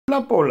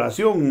La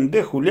población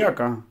de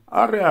Juliaca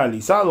ha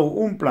realizado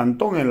un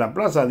plantón en la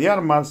Plaza de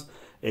Armas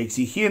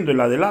exigiendo el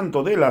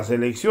adelanto de las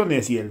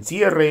elecciones y el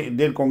cierre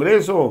del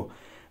Congreso.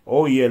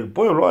 Hoy el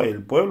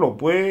pueblo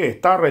pues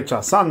está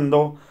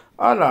rechazando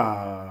a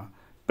la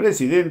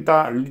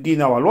presidenta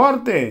Dina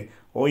Boluarte.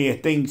 Hoy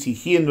está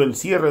exigiendo el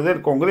cierre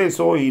del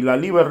Congreso y la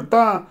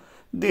libertad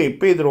de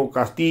Pedro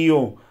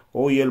Castillo.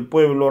 Hoy el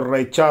pueblo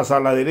rechaza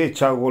a la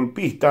derecha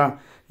golpista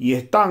y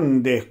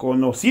están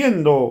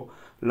desconociendo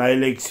la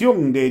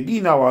elección de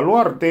Dina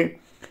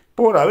Boluarte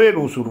por haber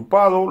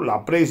usurpado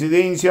la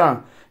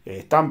presidencia.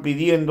 Están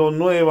pidiendo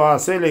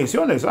nuevas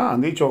elecciones.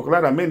 Han dicho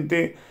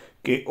claramente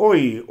que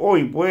hoy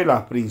pues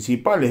las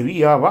principales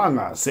vías van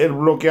a ser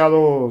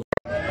bloqueados.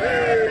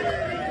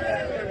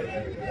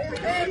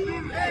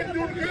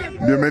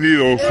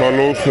 Bienvenidos a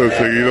los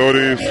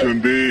seguidores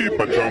de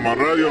Pachamama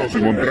Radio. Nos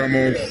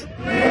encontramos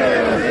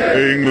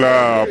en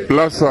la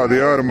Plaza de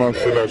Armas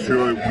de la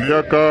ciudad de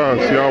Juliaca.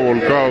 Se ha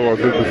volcado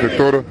hacia este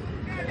sector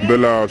de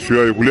la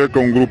ciudad de Juliaca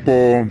un grupo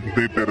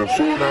de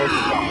personas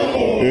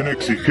en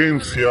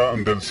exigencia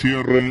del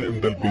cierre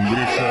del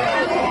Congreso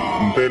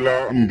de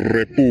la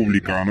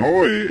República,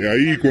 ¿no?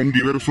 Ahí con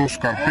diversos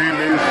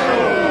carteles,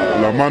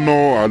 la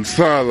mano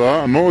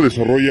alzada, ¿no?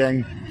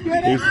 Desarrollan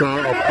esta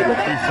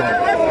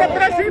protesta. ¡Nuestro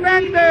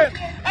presidente!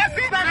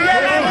 ¡Así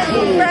también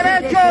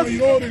derechos!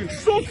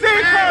 ¡Sus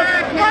hijos!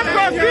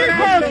 ¡Nuestros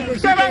hijos!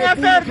 ¿Qué van a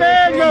hacer de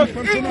ellos?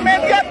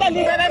 ¡Inmediata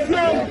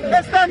liberación!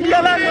 ¡Están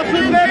violando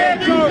sus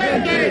derechos!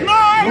 ¡No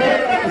hay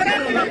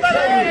referéndum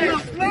para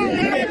ellos! ¡No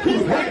hay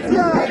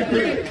justicia!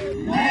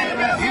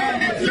 ¡Nuevas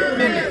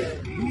elecciones!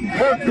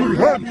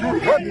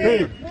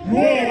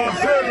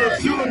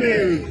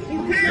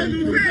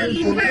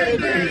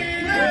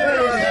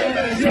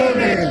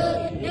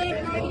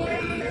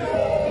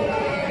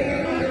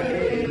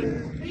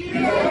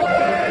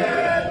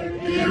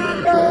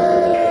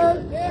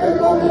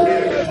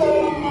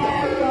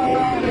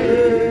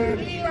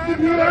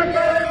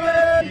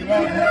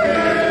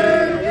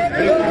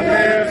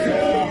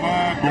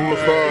 ¿Cómo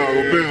está,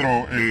 don Pedro?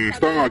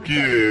 Están aquí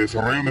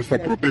desarrollando esta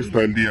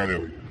protesta el día de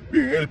hoy.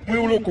 El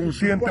pueblo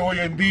consciente hoy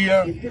en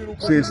día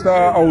se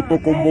está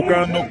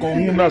autoconvocando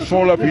con una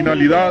sola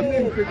finalidad,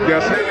 de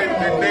hacer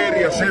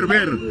entender y hacer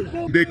ver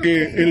de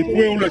que el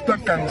pueblo está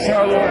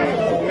cansado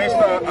con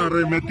esta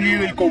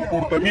arremetida y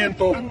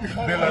comportamiento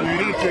de la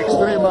derecha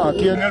extrema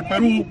aquí en el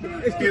Perú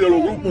y de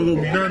los grupos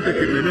dominantes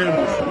que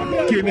tenemos,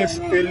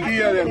 quienes el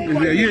día de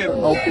ayer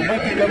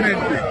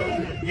automáticamente,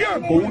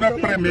 ya con una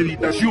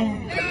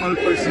premeditación, al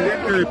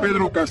presidente de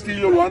Pedro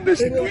Castillo lo han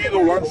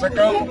destituido, lo han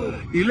sacado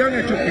y le han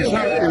hecho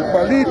pisar el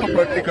palito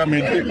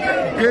prácticamente,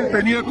 que él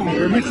tenía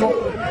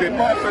compromiso de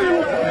parte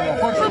de la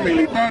fuerza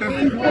militar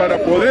para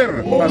poder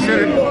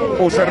hacer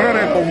o cerrar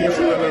el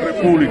Congreso de la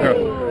República.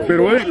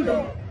 Pero él,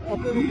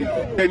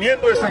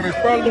 teniendo ese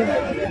respaldo,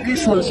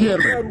 hizo el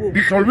cierre,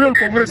 disolvió el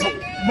Congreso,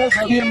 no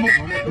sabiendo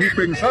ni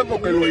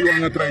pensando que lo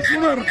iban a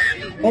traicionar.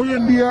 Hoy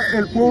en día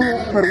el pueblo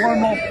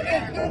peruano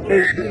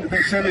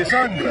se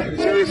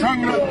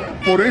desangra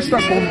por esta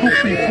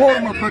conducta y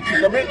forma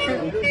prácticamente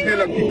de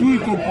la actitud y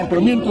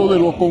comportamiento de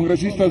los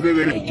congresistas de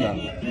derecha.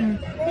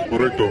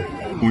 Correcto.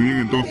 Muy bien,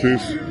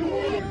 entonces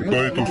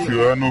todos estos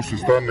ciudadanos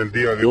están el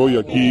día de hoy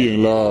aquí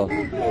en la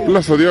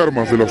Plaza de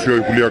Armas de la ciudad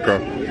de Juliaca.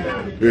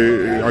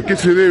 ¿A qué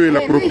se debe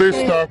la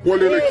protesta?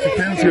 ¿Cuál es la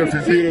exigencia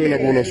sensible de la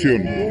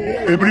población?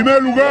 En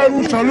primer lugar,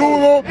 un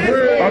saludo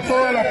a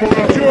toda la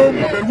población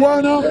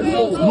peruana.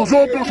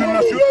 Nosotros en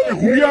la ciudad de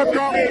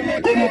Juliaca,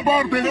 como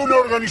parte de una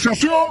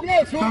organización,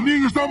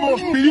 también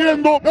estamos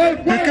pidiendo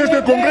de que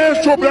este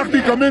Congreso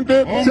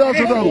prácticamente sea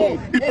cerrado.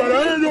 Y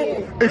para ello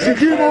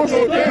exigimos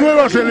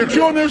nuevas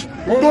elecciones,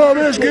 toda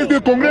vez que este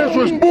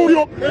Congreso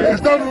espurio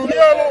está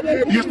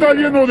rodeado y está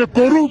lleno de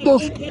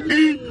corruptos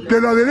y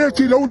de la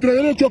derecha y la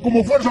ultraderecha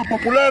como Fuerza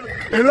Popular,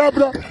 el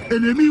APRA,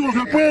 enemigos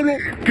del pueblo,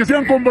 que se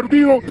han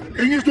convertido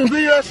en estos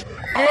días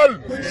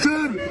al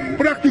ser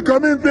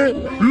prácticamente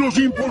los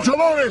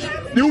impulsadores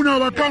de una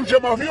vacancia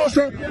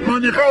mafiosa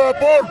manejada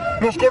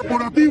por los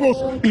corporativos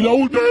y la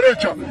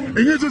ultraderecha.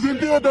 En ese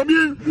sentido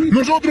también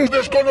nosotros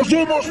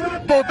desconocemos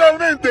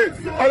totalmente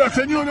a la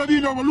señora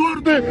Dina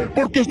Boluarte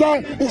porque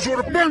está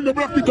usurpando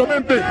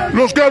prácticamente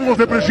los cargos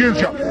de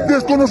presidencia.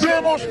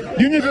 Desconocemos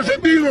y en ese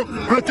sentido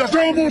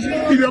rechazamos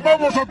y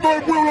llamamos a todo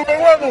el pueblo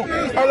peruano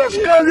a las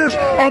calles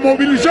a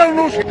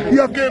movilizarnos y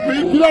a que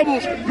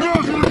pidamos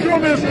nuevas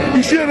elecciones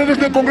y cierre de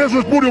este Congreso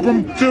espurio,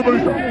 señor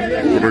periodista.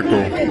 Correcto,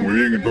 muy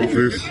bien,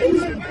 entonces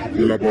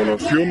la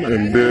población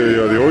el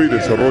día de hoy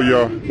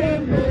desarrolla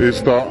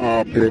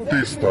esta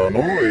protesta,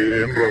 ¿no?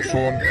 En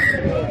razón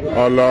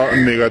a la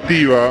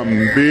negativa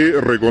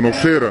de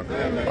reconocer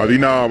a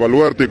Dina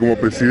Boluarte como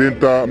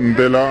presidenta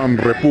de la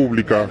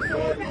República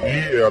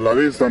y a la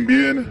vez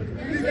también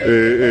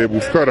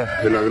buscar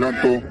el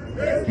adelanto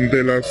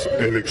de las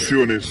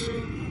elecciones.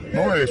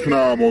 No, es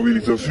una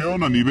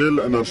movilización a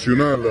nivel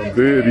nacional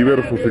de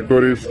diversos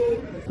sectores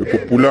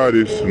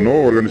populares,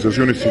 ¿no?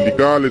 Organizaciones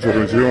sindicales,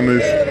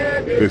 organizaciones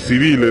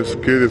civiles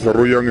que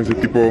desarrollan ese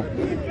tipo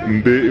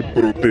de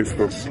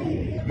protestas.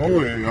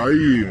 ¿no?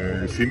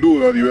 Hay sin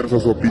duda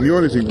diversas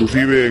opiniones,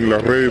 inclusive en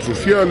las redes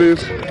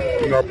sociales,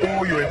 en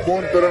apoyo, en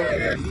contra.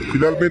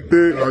 Finalmente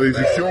la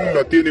decisión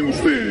la tienen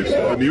ustedes,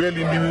 a nivel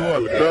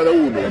individual, cada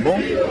uno, ¿no?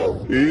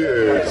 Y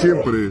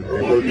siempre,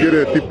 en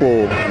cualquier tipo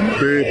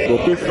de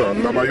protesta,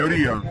 la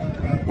mayoría,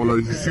 o la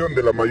decisión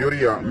de la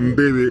mayoría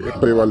debe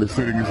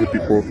prevalecer en ese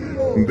tipo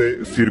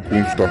de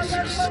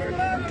circunstancias,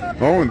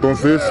 ¿no?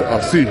 Entonces,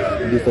 así,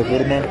 de esta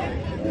forma,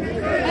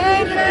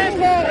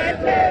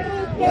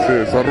 se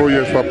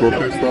desarrolla esta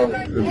protesta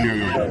el día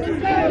de hoy.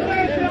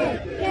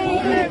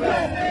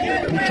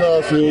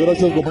 Muchas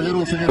gracias,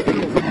 compañeros.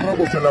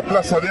 Estamos en la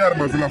Plaza de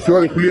Armas de la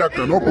ciudad de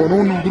Juliaca, ¿no? Con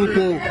un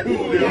grupo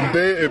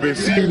de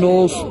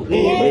vecinos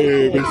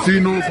y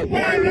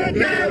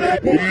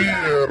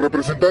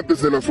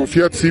representantes de la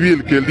sociedad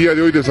civil que el día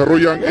de hoy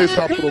desarrollan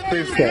esta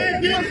protesta,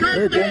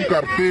 con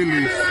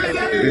carteles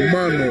en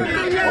mano.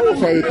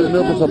 Vamos a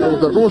detenernos a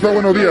preguntar. ¿Cómo está?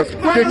 Buenos días.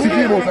 ¿Qué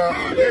exigimos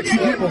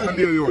el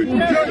día de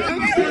hoy?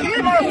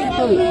 Exigimos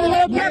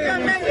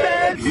inmediatamente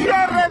el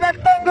cierre del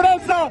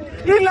Congreso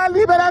y la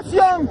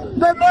liberación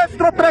de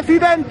nuestro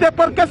presidente,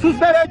 porque sus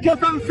derechos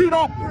han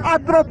sido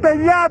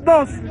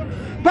atropellados.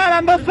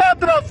 Para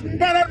nosotros,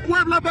 para el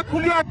pueblo de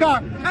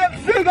Juliaca, él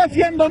sigue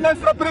siendo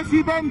nuestro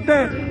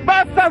presidente.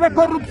 Basta de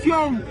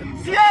corrupción,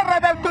 cierre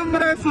del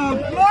Congreso,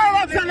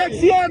 nuevas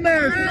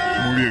elecciones.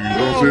 Muy bien,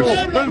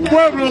 entonces, El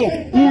pueblo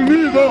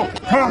unido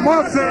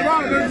jamás será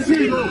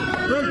vencido.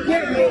 El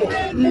pueblo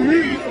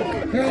unido.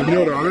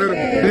 señora, a ver,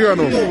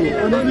 díganos.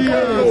 Buenos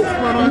días,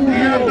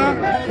 Juliaca.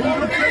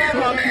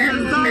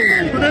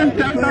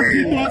 Frente a esta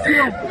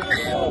situación,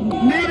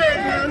 miren,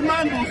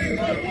 hermanos,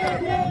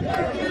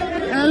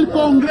 el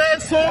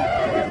Congreso,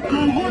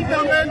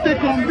 conjuntamente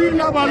con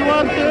Dina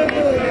Boluarte,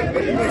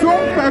 son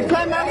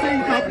personas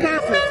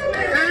incapaces.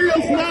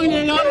 Ellos no han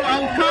llegado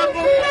al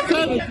cargo por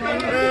ser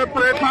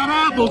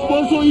preparados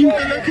por su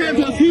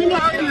inteligencia, sino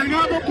han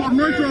llegado por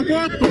nuestro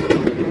voto.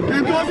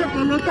 Entonces,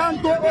 por lo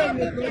tanto,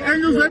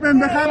 ellos deben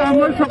dejar a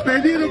nuestro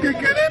pedido que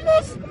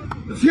queremos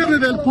cierre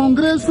del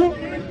Congreso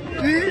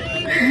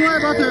y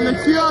nuevas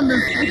elecciones.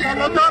 Y por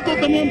lo tanto,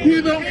 también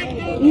pido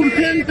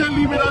urgente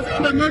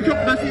liberación de nuestro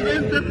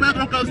presidente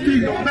Pedro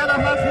Castillo. Nada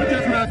más,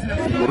 muchas gracias.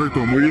 Correcto,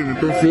 muy bien.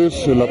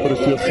 Entonces, la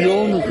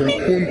apreciación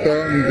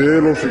conjunta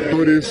de los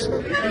sectores,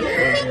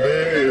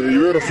 de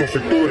diversos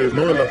sectores,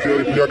 ¿no? En la ciudad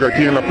de Juliaca,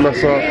 aquí en la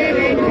Plaza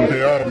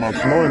de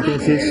Armas, ¿no?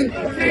 Entonces,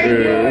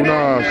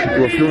 una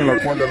situación en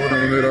la cual de alguna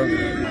manera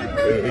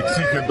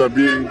exigen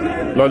también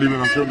la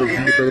liberación del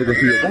señor Pedro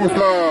Castillo. ¿Cómo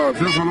está,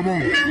 señor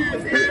Salomón?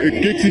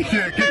 ¿Qué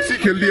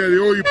exige el día de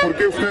hoy? ¿Por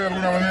qué usted de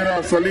alguna manera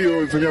ha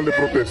salido en señal de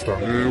protesta?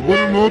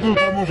 Bueno, nosotros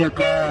estamos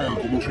acá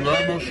como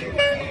ciudadanos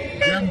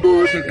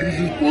viendo esta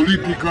crisis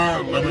política.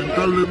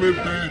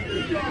 Lamentablemente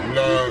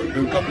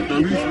el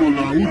capitalismo,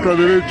 la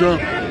ultraderecha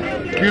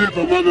quiere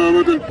tomar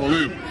nuevamente el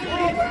poder.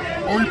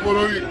 Hoy por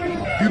hoy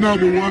Dina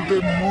Boluarte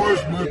no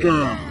es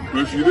nuestra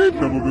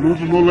presidenta porque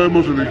nosotros no la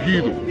hemos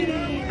elegido.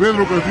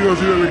 Pedro Castillo ha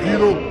sido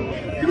elegido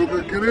y lo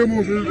que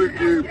queremos es de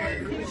que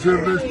se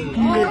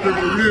reestructure este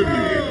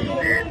gobierno,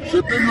 se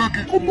tenga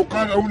que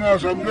convocar a una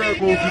asamblea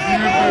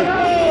constituyente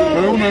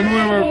para una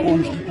nueva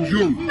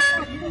constitución.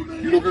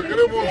 Y lo que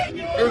queremos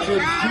es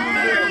el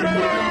cierre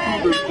inmediato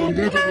del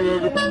Congreso de la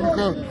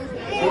República,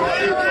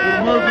 porque por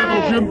más de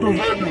 200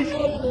 años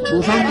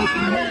nos han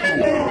oprimido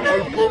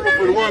al pueblo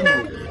peruano.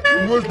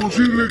 Y no es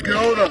posible que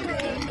ahora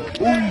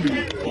un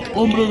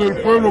hombre del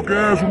pueblo que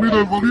ha asumido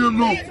el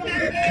gobierno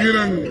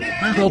quieran de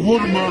esa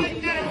forma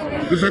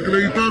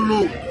desacreditarlo,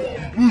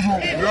 incluso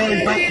ya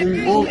está con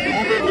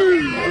orden de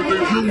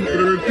detención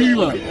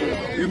preventiva,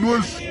 y no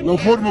es la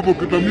forma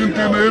porque también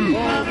tiene él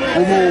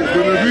como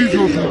beneficio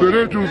sus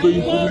derechos de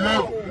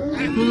impunidad,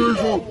 y todo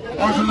eso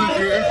hace de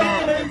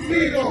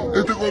que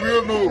este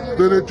gobierno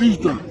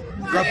derechista,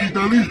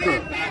 capitalista,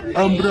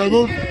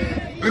 hambreador,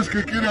 es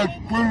que quiere al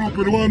pueblo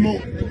peruano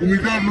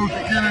humillarnos y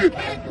quiere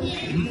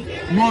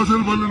no hacer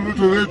valer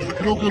nuestros derechos.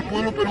 Creo que el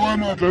pueblo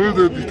peruano, a través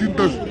de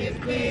distintas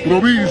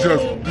provincias,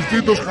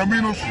 distintos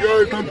caminos,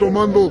 ya están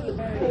tomando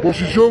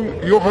posición,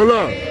 y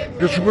ojalá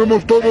que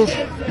sumemos todos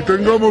y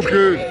tengamos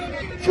que,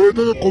 sobre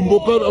todo,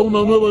 convocar a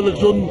una nueva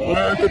elección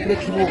para este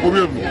próximo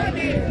gobierno.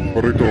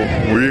 Correcto,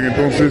 muy bien.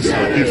 Entonces,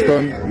 aquí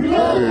están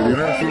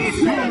diversos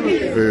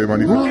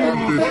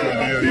manifestantes el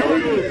día de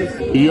hoy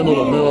pidiendo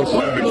las nuevas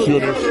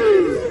elecciones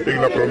en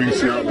la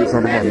provincia de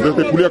San Román.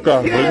 Desde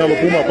Juliaca, Reinaldo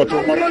Puma,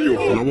 Patrón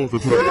Marrayo, la voz de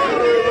Usurpa.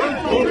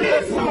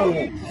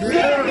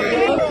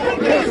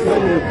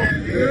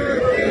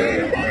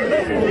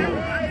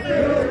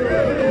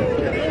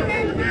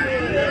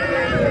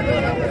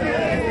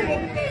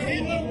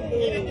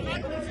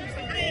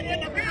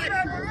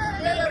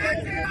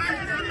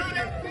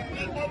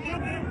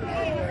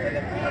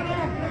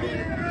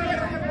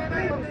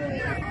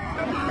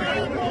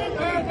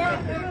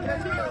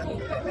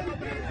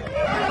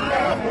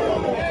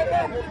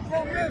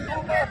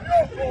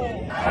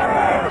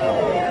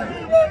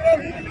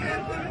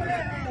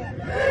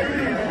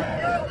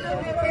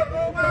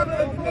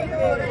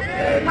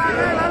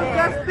 Al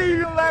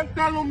Castillo le han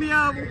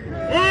calumniado.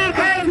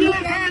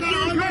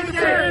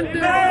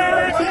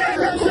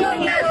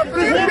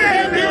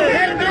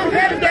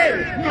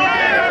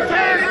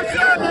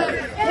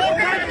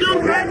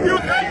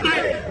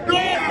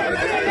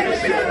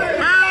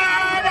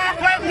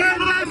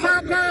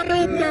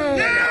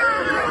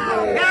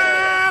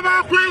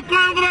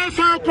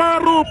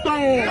 corrupto!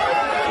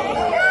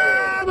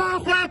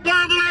 ¡Abajo el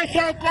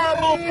Congreso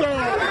corrupto!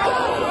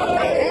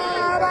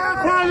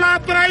 ¡Abajo la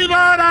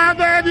traidora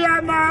de Dina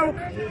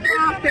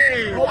Boluarte!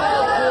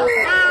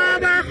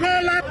 ¡Abajo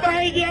la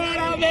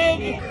traidora de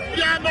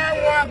Dina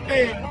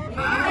Boluarte!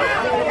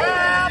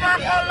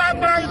 ¡Abajo la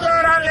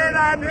traidora de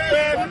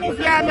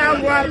Dina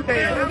Boluarte!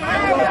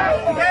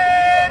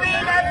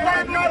 ¡Viva el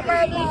pueblo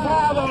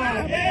organizado!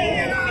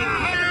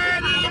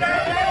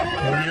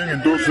 Muy bien,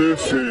 entonces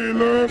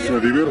las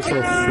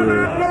diversas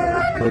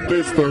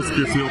protestas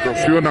que se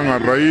ocasionan a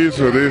raíz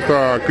de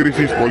esta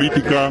crisis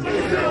política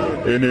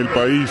en el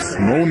país,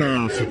 ¿no?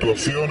 Una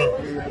situación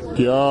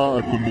que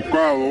ha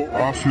convocado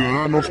a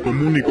ciudadanos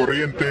común y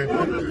corriente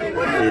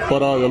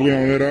para de alguna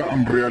manera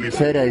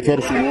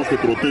alzar su voz de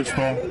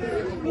protesta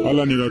a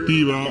la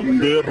negativa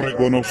de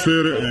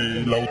reconocer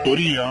la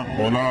autoría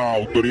o la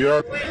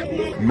autoridad,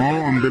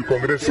 ¿no?, del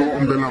Congreso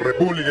de la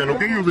República, lo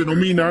que ellos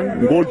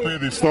denominan golpe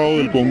de Estado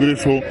del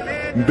Congreso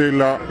de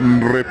la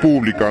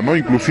República, ¿no?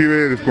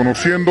 Inclusive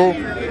desconociendo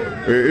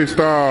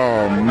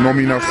esta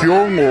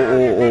nominación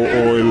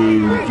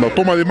la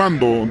toma de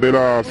mando de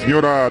la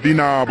señora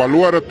Dina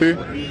Boluarte,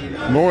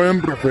 ¿no?,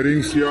 en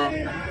referencia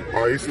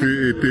a este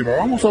tema.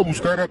 Vamos a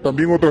buscar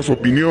también otras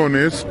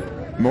opiniones,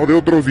 ¿no?, de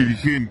otros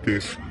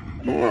dirigentes.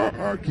 No,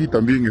 aquí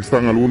también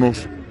están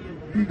algunos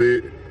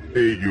de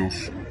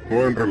ellos,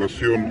 ¿no?, en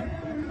relación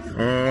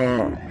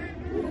a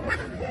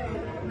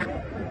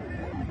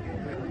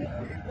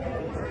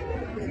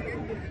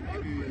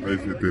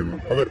ese tema.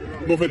 A ver,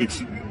 don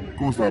Félix,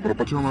 ¿cómo está? Para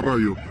Pachamama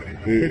Radio.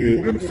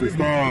 Se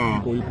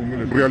está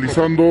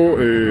realizando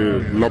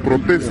la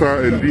protesta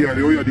el día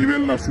de hoy a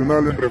nivel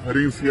nacional en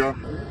referencia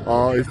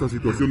a esta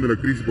situación de la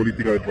crisis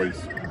política del país.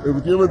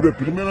 Efectivamente,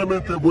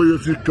 primeramente voy a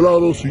decir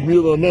claro, sin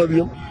miedo a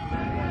nadie,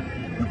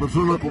 mi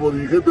persona como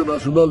dirigente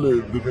nacional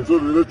de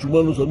Defensor de Derechos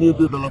Humanos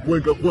Ambientes de la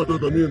Cuenca 4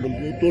 también,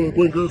 de todas las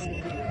cuencas,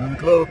 me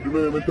declaro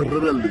primeramente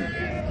rebelde.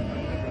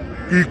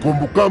 Y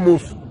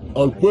convocamos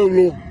al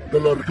pueblo de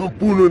la región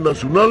Puno y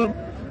nacional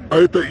a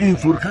esta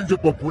insurgencia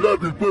popular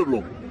del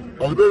pueblo,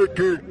 al ver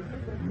que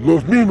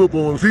los mismos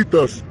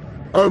congresistas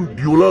han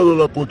violado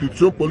la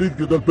Constitución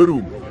Política del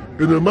Perú.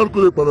 En el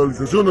marco de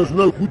paralización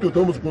nacional, justo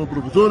estamos con los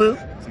profesores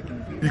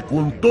y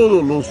con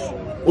todos los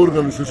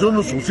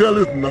organizaciones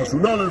sociales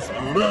nacionales,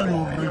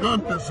 horarios,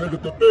 regantes,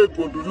 CGTP,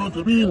 Construcción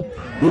Civil,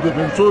 los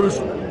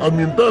defensores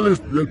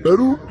ambientales del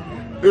Perú.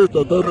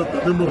 Esta tarde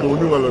tenemos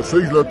reunión a las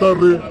 6 de la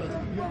tarde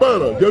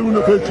ya hay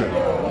una fecha,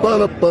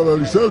 para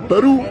paralizar el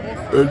Perú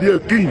el día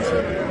 15.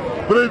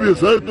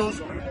 Previos a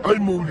estos hay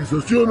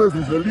movilizaciones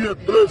desde el día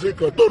 13 y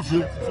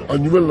 14 a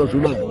nivel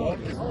nacional.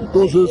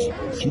 Entonces,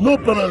 si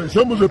no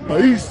paralizamos el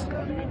país,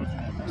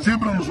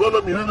 siempre nos van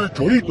a mirar de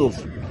choritos.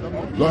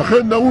 La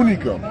agenda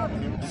única,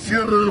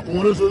 cierre del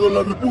Congreso de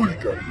la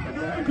República,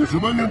 que se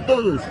vayan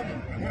todos,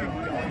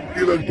 y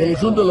la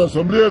instalación de la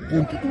Asamblea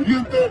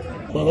Constituyente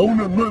para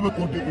una nueva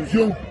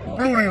constitución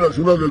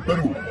plurinacional del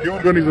Perú. ¿Qué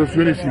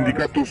organizaciones y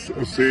sindicatos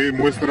se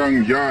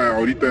muestran ya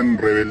ahorita en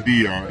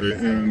rebeldía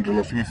en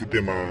relación a este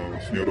tema,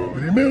 señor?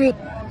 Primero,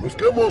 los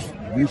que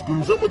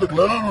nos hemos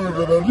declarado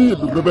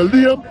en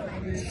rebeldía,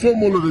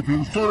 somos los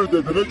defensores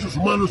de derechos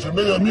humanos y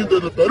medio ambiente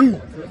de Perú.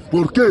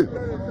 ¿Por qué?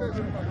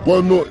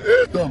 Cuando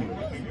esta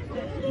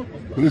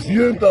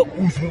presidenta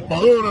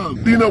usurpadora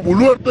Dina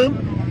Boluarte,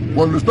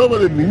 cuando estaba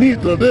de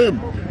ministra de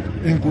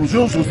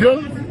Inclusión Social,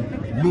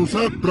 nos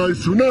ha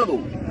traicionado,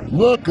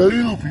 no ha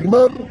querido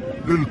firmar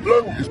el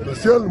Plan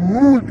Especial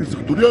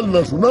Multisectorial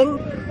Nacional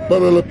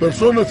para las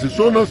personas y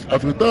zonas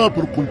afectadas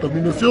por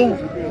contaminación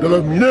de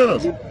las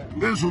mineras.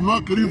 Eso no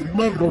ha querido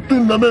firmar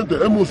rotundamente,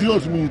 hemos ido a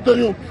su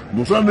ministerio,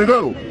 nos han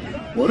negado.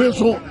 Por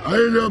eso a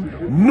ella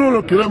no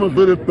lo queremos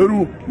ver en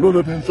Perú, los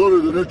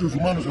defensores de derechos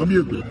humanos y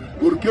ambiente,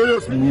 porque ella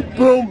es mi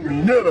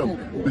pro-minera,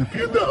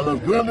 defiende a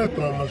las grandes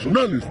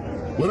transnacionales.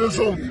 Por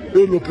eso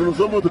es lo que nos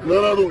hemos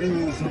declarado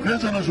en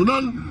insurgencia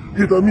nacional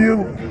y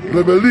también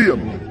rebeldía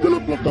de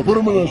la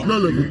Plataforma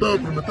Nacional de Afectados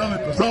por Metales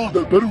Pesados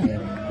del Perú.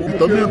 Y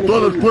también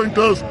todas las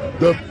cuencas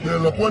de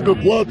la Cuenca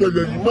 4, el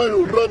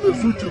Yanimayo,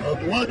 Rame, Suchi,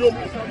 Jatuayo,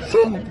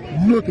 son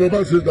nuestras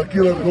bases de aquí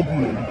en la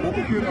República.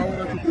 ¿Cómo quiere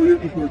ahora estos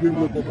proyectos, por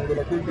ejemplo, como de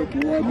la Cuenca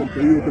cubana, el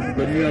pedido que se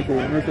tenía con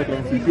esta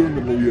transición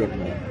del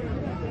gobierno?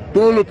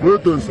 Todos los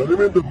proyectos de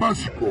saneamiento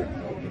básico,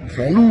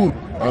 salud,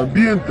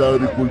 ambiente,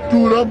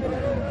 agricultura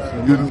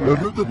y el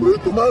resto de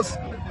proyectos más,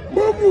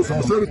 vamos a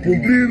hacer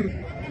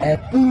cumplir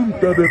a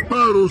punta de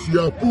paros y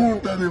a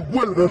punta de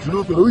huelgas,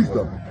 señor periodista.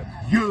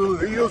 Y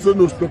esa es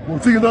nuestra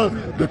consigna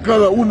de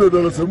cada una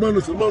de las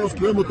hermanos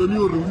que hemos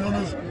tenido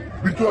reuniones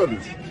virtuales.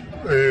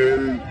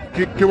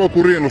 ¿Qué va a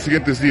ocurrir en los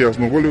siguientes días?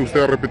 ¿Nos vuelve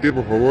usted a repetir,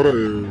 por favor,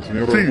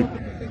 señor? Sí.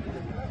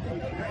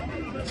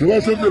 Se va a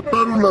hacer el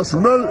paro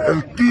nacional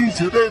el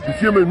 15 de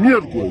diciembre,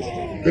 miércoles.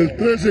 el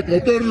 13 y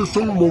 14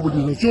 son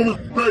movilizaciones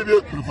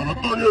previas,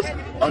 preparatorias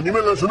a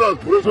nivel nacional.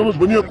 Por eso hemos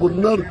venido a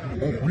coordinar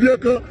a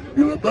Juliaca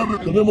y en la tarde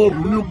tenemos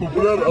reunión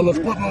popular a las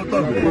 4 de la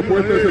tarde. ¿La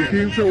propuesta es el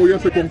 15 o ya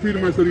se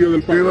confirma ese día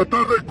del paro? En la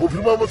tarde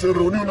confirmamos en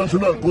reunión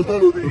nacional con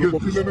todos los dirigentes.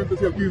 Posiblemente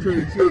sea el 15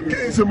 de diciembre.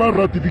 El 15 más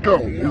ratificado.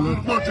 En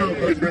las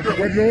noches,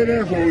 24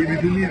 horas o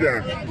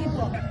indefinida.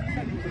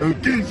 el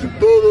 15,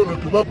 todo lo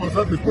que va a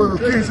pasar después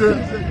del 15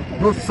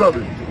 no se sabe.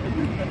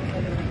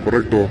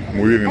 Correcto,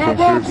 muy bien,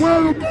 entonces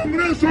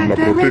la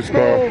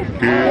protesta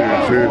que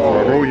se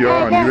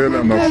desarrolla a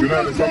nivel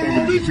nacional, esa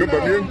movilización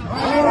también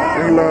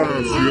en la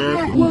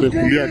ciudad de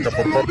Juliaca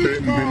por parte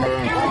de la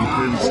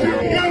dirigencia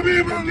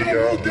el día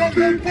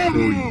de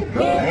hoy.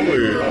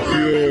 Ha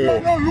sido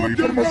la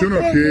información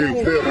que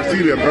usted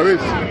recibe a través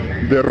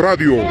de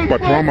Radio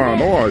Pachamama,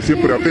 ¿no?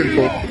 Siempre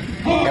atento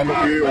a lo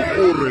que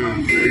ocurre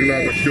en la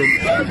región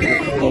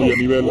y a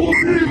nivel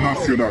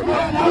nacional.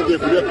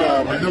 Desde Juliaca,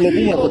 Reinaldo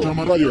Puma,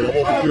 Pachamama Radio, la voz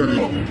de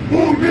Ciudad.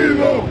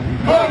 Unido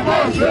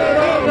jamás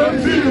será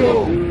vencido.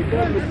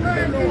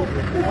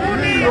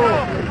 Unido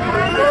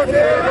jamás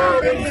será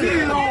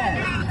vencido.